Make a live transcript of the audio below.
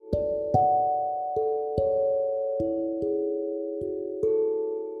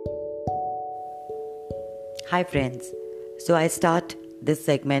Hi friends. So I start this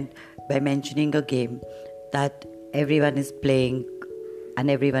segment by mentioning a game that everyone is playing and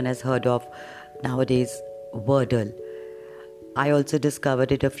everyone has heard of nowadays, Wordle. I also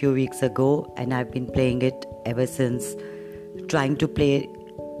discovered it a few weeks ago and I've been playing it ever since, trying to play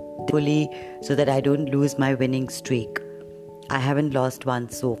fully so that I don't lose my winning streak. I haven't lost one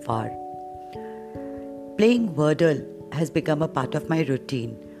so far. Playing Wordle has become a part of my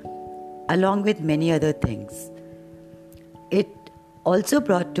routine, along with many other things. It also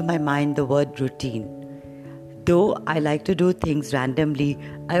brought to my mind the word routine. Though I like to do things randomly,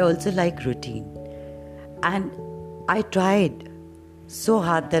 I also like routine. And I tried so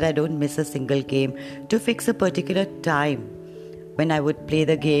hard that I don't miss a single game to fix a particular time when I would play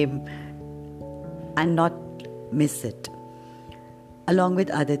the game and not miss it, along with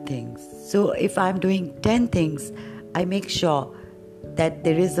other things. So if I'm doing 10 things, I make sure that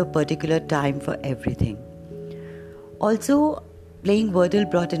there is a particular time for everything. Also, playing Wordle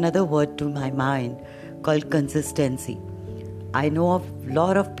brought another word to my mind called consistency. I know of a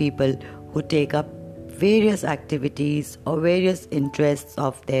lot of people who take up various activities or various interests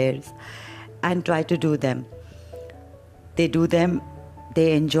of theirs and try to do them. They do them,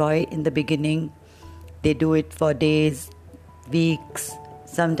 they enjoy in the beginning, they do it for days, weeks,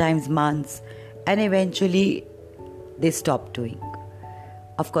 sometimes months, and eventually they stop doing.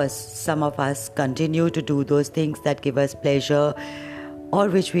 Of course, some of us continue to do those things that give us pleasure or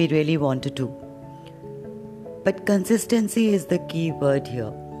which we really want to do. But consistency is the key word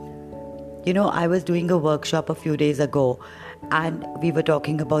here. I was doing a workshop a few days ago and we were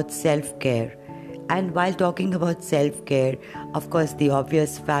talking about self-care. And while talking about self-care, of course, the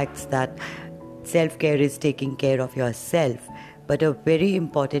obvious facts that self-care is taking care of yourself, but a very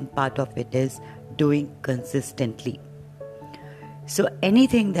important part of it is doing consistently. So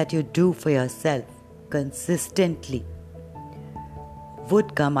anything that you do for yourself consistently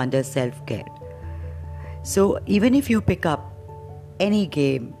would come under self-care. So even if you pick up any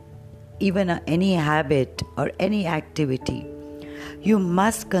game, even any habit or any activity, you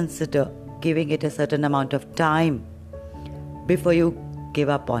must consider giving it a certain amount of time before you give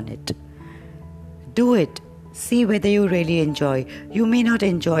up on it. Do it. See whether you really enjoy. You may not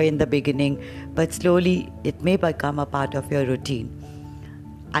enjoy in the beginning, but slowly it may become a part of your routine.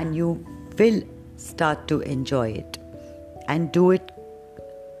 And you will start to enjoy it and do it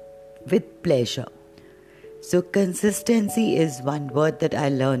with pleasure. So consistency is one word that I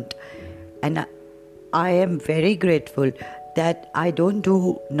learned, and I am very grateful that I don't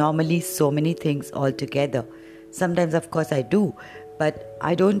do normally so many things all together. Sometimes of course I do, but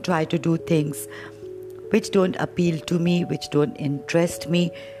I don't try to do things which don't appeal to me, which don't interest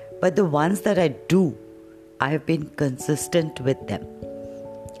me, but the ones that I do, I have been consistent with them.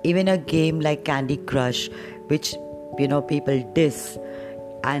 Even a game like Candy Crush, which people diss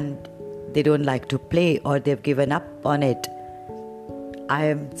and they don't like to play or they've given up on it, I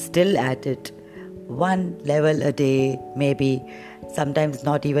am still at it. One level a day, maybe, sometimes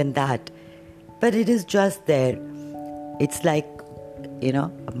not even that. But it is just there. It's like,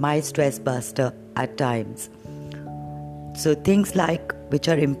 my stress buster at times. So things which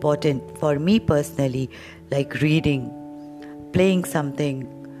are important for me personally, like reading, playing something,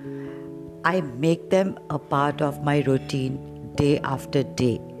 I make them a part of my routine day after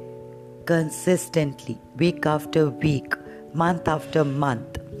day, consistently, week after week, month after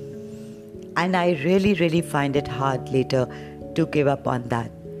month. And I really, really find it hard later to give up on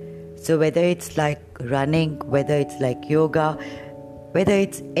that. So whether it's like running, whether it's like yoga, whether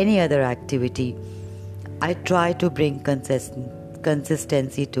it's any other activity, I try to bring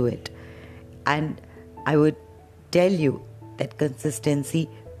consistency to it. And I would tell you that consistency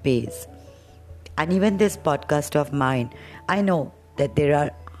pays. And even this podcast of mine, I know that there are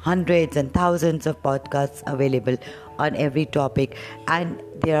hundreds and thousands of podcasts available on every topic, and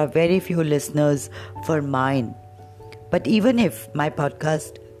there are very few listeners for mine. But even if my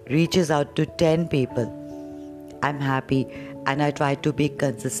podcast reaches out to 10 people, I'm happy and I try to be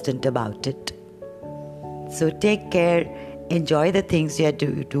consistent about it. So take care, enjoy the things you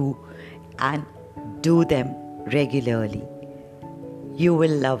do and do them regularly. You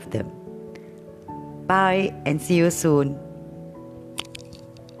will love them. Bye and see you soon.